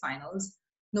CA finals.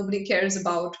 Nobody cares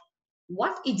about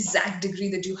what exact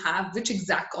degree that you have, which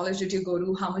exact college did you go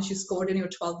to, how much you scored in your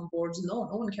 12 boards. No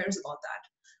one cares about that.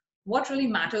 What really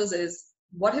matters is,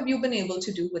 what have you been able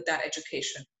to do with that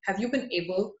education? Have you been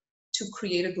able to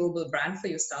create a global brand for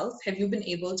yourself? Have you been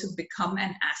able to become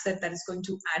an asset that is going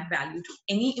to add value to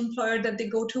any employer that they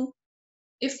go to?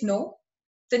 If no,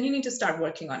 then you need to start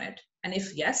working on it. And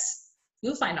if yes,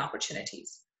 you'll find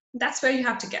opportunities. That's where you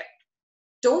have to get.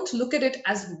 Don't look at it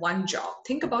as one job.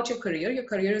 Think about your career. Your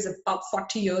career is about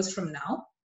 40 years from now.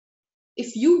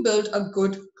 If you build a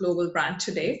good global brand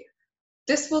today,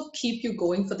 this will keep you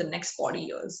going for the next 40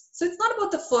 years. So it's not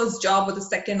about the first job or the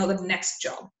second or the next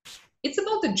job. It's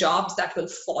about the jobs that will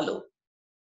follow.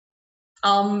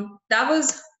 That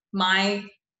was my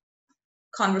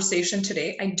conversation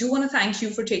today. I do want to thank you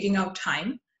for taking out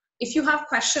time. If you have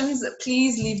questions,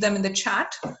 please leave them in the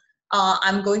chat.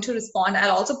 I'm going to respond.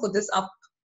 I'll also put this up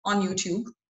on YouTube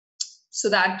so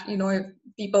that, if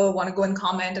people want to go and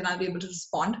comment, and I'll be able to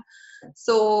respond.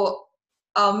 So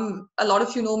a lot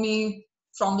of you know me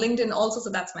from LinkedIn also, so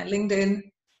that's my LinkedIn.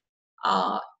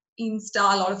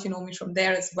 Insta, a lot of you know me from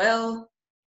there as well.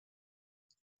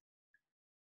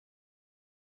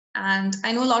 And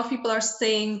I know a lot of people are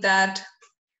saying that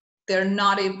they're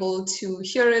not able to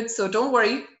hear it, so don't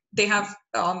worry. They have,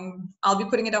 I'll be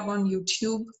putting it up on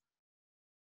YouTube.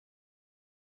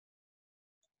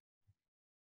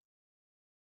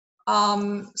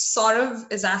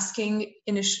 Saurav is asking,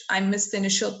 I missed the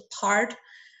initial part.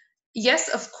 Yes,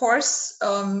 of course,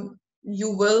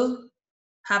 you will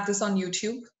have this on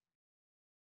YouTube.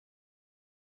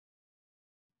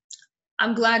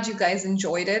 I'm glad you guys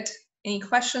enjoyed it. Any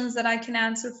questions that I can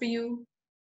answer for you?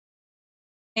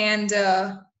 And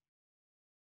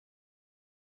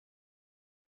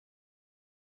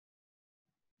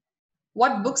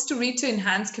what books to read to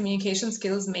enhance communication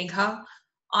skills, Megha?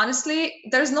 Honestly,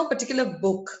 there's no particular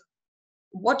book.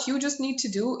 What you just need to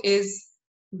do is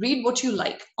read what you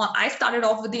like. I started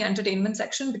off with the entertainment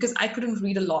section because I couldn't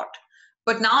read a lot.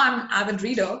 But now I'm an avid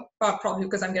reader, probably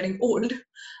because I'm getting old.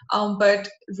 But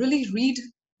really read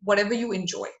whatever you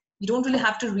enjoy. You don't really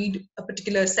have to read a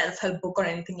particular self-help book or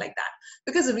anything like that,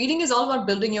 because reading is all about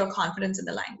building your confidence in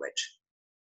the language.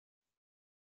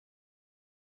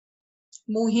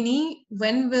 Mohini,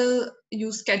 when will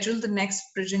you schedule the next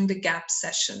Bridging the Gap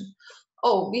session?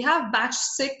 Oh, we have batch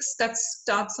 6 that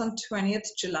starts on 20th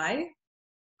July.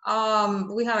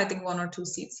 We have, I think, 1 or 2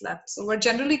 seats left. So we're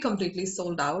generally completely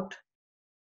sold out.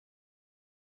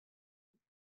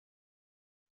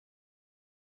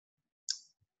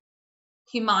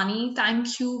 Himani,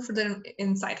 thank you for the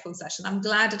insightful session. I'm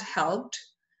glad it helped.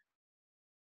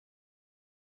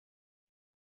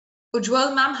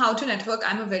 Ujwal, ma'am, how to network?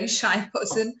 I'm a very shy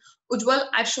person. Ujwal,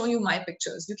 I've shown you my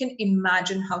pictures. You can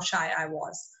imagine how shy I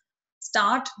was.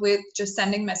 Start with just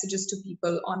sending messages to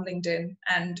people on LinkedIn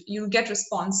and you'll get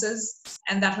responses,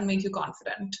 and that will make you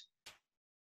confident.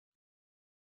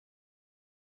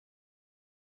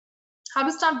 How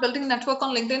to start building network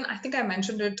on LinkedIn? I think I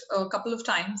mentioned it a couple of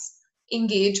times.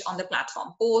 Engage on the platform.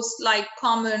 Post, like,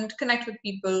 comment, connect with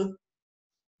people.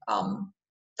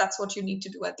 That's what you need to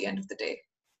do at the end of the day.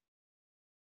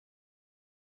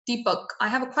 Deepak, I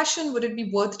have a question. Would it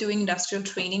be worth doing industrial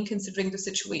training considering the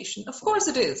situation? Of course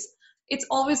it is. It's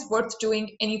always worth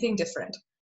doing anything different.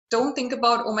 Don't think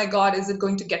about, oh my God, is it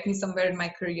going to get me somewhere in my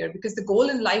career? Because the goal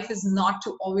in life is not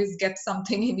to always get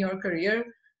something in your career,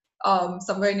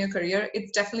 somewhere in your career.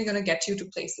 It's definitely going to get you to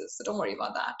places. So don't worry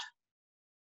about that.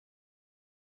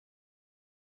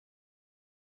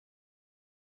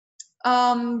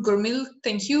 Gurmil,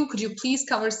 thank you. Could you please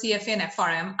cover CFA and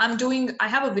FRM? I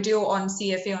have a video on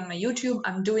CFA on my YouTube.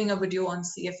 I'm doing a video on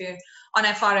CFA on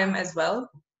FRM as well.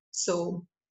 So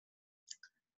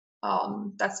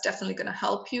that's definitely going to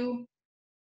help you.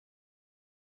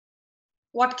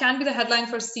 What can be the headline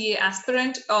for CA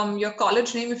aspirant? Your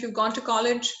college name, if you've gone to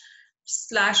college,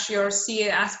 / your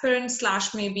CA aspirant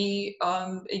 / maybe,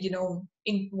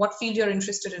 in what field you're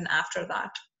interested in after that.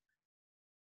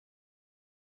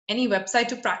 Any website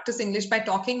to practice English by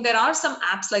talking? There are some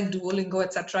apps like Duolingo,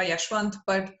 etc., Yashwant,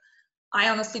 but I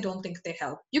honestly don't think they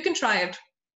help. You can try it.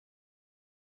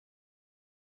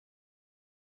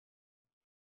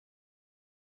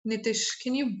 Nitish,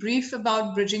 can you brief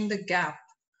about Bridging the Gap?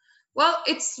 Well,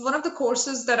 it's one of the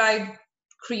courses that I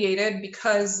created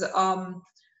because a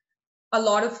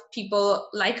lot of people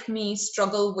like me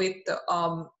struggle with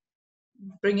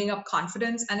bringing up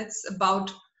confidence, and it's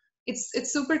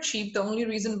super cheap. The only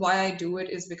reason why I do it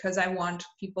is because I want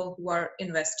people who are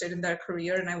invested in their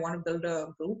career and I want to build a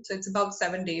group. So it's about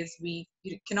 7 days.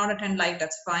 You cannot attend live,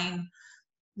 that's fine.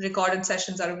 Recorded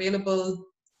sessions are available.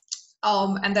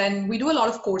 And then we do a lot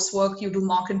of coursework. You do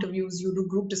mock interviews, you do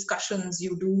group discussions,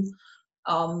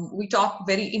 we talk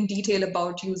very in detail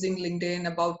about using LinkedIn,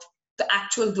 about the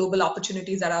actual global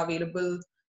opportunities that are available.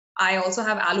 I also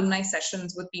have alumni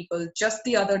sessions with people. Just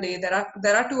the other day, there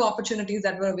are 2 opportunities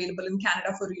that were available in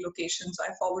Canada for relocation, so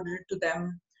I forwarded it to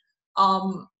them.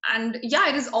 And yeah,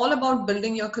 it is all about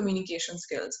building your communication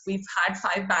skills. We've had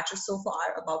 5 batches so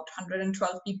far. About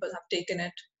 112 people have taken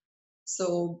it.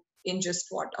 So in just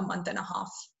a month and a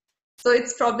half. So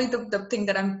it's probably the thing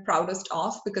that I'm proudest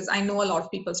of, because I know a lot of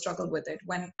people struggle with it.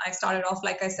 When I started off,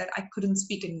 like I said, I couldn't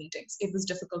speak in meetings. It was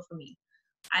difficult for me.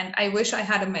 And I wish I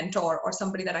had a mentor or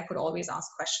somebody that I could always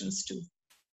ask questions to.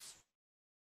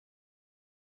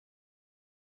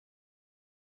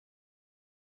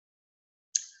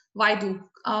 Why do?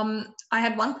 I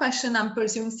had one question. I'm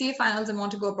pursuing CA finals and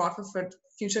want to go abroad for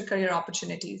future career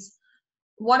opportunities.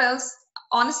 What else?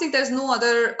 Honestly, there's no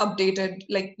other updated,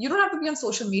 like, you don't have to be on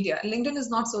social media. LinkedIn is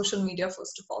not social media,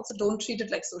 first of all, so don't treat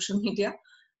it like social media.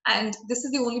 And this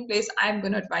is the only place I'm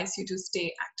going to advise you to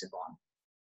stay active on.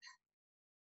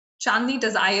 Chandni,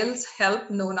 does IELTS help?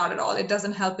 No, not at all. It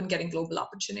doesn't help in getting global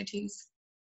opportunities.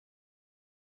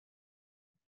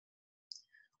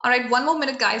 All right, 1 more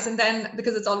minute, guys, and then,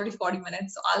 because it's already 40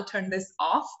 minutes, so I'll turn this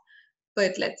off.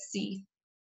 But let's see.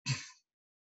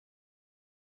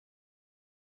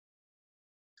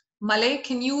 Malay,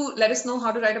 can you let us know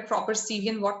how to write a proper CV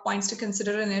and what points to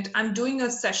consider in it? I'm doing a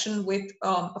session with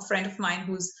a friend of mine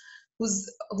who's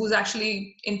who's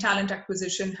actually in talent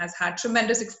acquisition, has had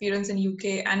tremendous experience in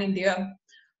UK and India.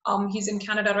 He's in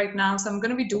Canada right now, so I'm going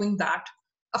to be doing that.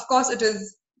 Of course,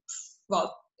 it's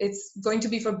going to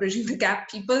be for bridging the gap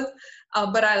people,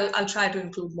 but I'll try to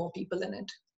include more people in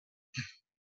it.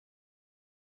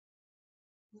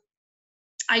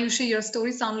 Ayushi, your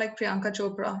stories sound like Priyanka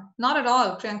Chopra. Not at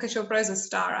all. Priyanka Chopra is a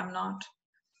star. I'm not.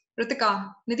 Ritika,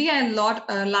 Nidhi, I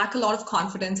lack a lot of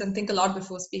confidence and think a lot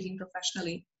before speaking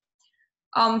professionally.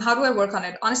 How do I work on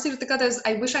it? Honestly, Ritika,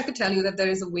 I wish I could tell you that there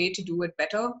is a way to do it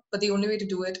better, but the only way to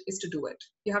do it is to do it.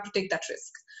 You have to take that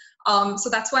risk. So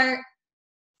that's why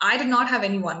I did not have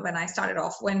anyone when I started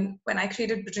off. When I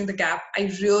created Bridging the Gap, I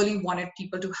really wanted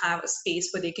people to have a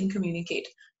space where they can communicate.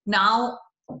 Now,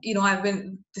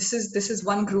 this is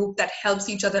one group that helps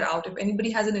each other out. If anybody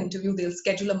has an interview, they'll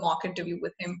schedule a mock interview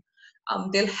with him.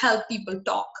 They'll help people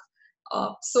talk.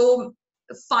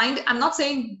 I'm not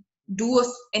saying do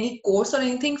any course or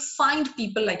anything. Find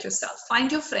people like yourself. Find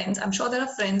your friends. I'm sure there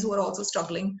are friends who are also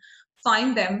struggling.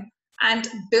 Find them and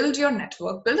build your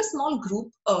network. Build a small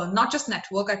group, not just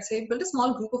network, I'd say. Build a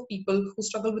small group of people who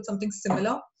struggle with something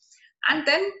similar, and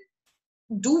then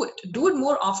do it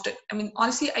more often. I mean,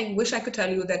 honestly, I wish I could tell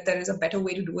you that there is a better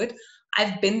way to do it.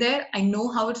 I've been there. I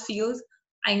know how it feels.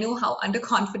 I know how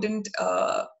underconfident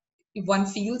one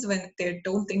feels when they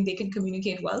don't think they can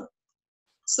communicate well.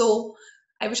 So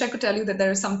I wish I could tell you that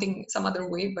there is some other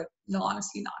way, but no,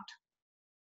 honestly not.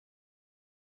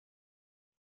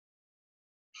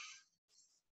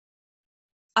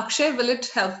 Akshay, will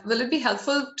it be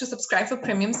helpful to subscribe for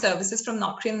premium services from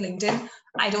Naukri and LinkedIn?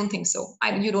 I don't think so.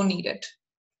 You don't need it.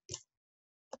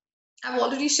 I've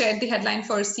already shared the headline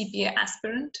for CPA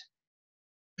aspirant.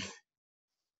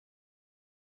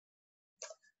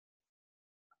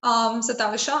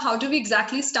 Satavisha, how do we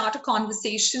exactly start a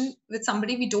conversation with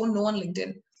somebody we don't know on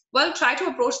LinkedIn? Well, try to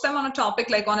approach them on a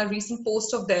topic like on a recent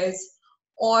post of theirs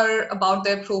or about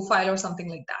their profile or something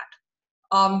like that.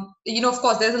 Of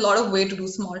course, there's a lot of way to do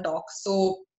small talk.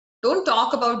 So don't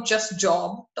talk about just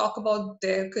job. Talk about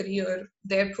their career,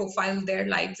 their profile, their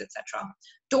lives, etc.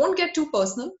 Don't get too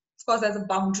personal. Of course, there's a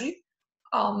boundary.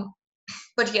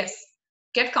 But yes,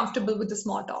 get comfortable with the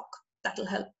small talk. That'll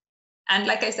help. And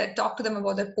like I said, talk to them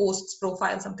about their posts,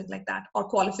 profile, something like that, or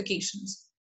qualifications.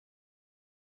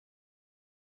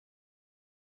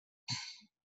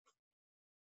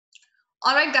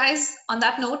 All right, guys, on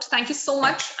that note, thank you so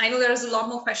much. I know there is a lot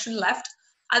more question left.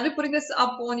 I'll be putting this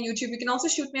up on YouTube. You can also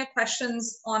shoot me your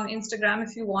questions on Instagram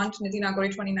if you want, Nidhi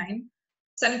Nagori 29.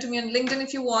 Send it to me on LinkedIn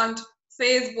if you want,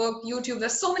 Facebook, YouTube.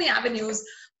 There's so many avenues.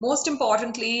 Most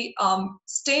importantly,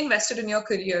 stay invested in your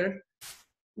career.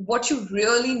 What you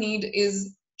really need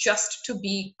is just to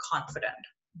be confident.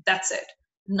 That's it.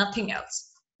 Nothing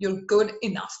else. You're good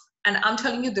enough. And I'm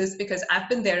telling you this because I've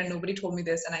been there and nobody told me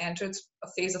this, and I entered a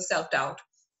phase of self-doubt.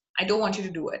 I don't want you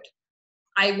to do it.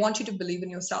 I want you to believe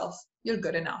in yourself. You're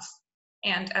good enough.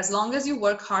 And as long as you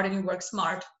work hard and you work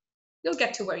smart, you'll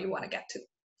get to where you want to get to.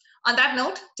 On that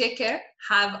note, take care,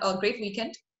 have a great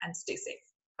weekend, and stay safe.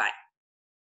 Bye.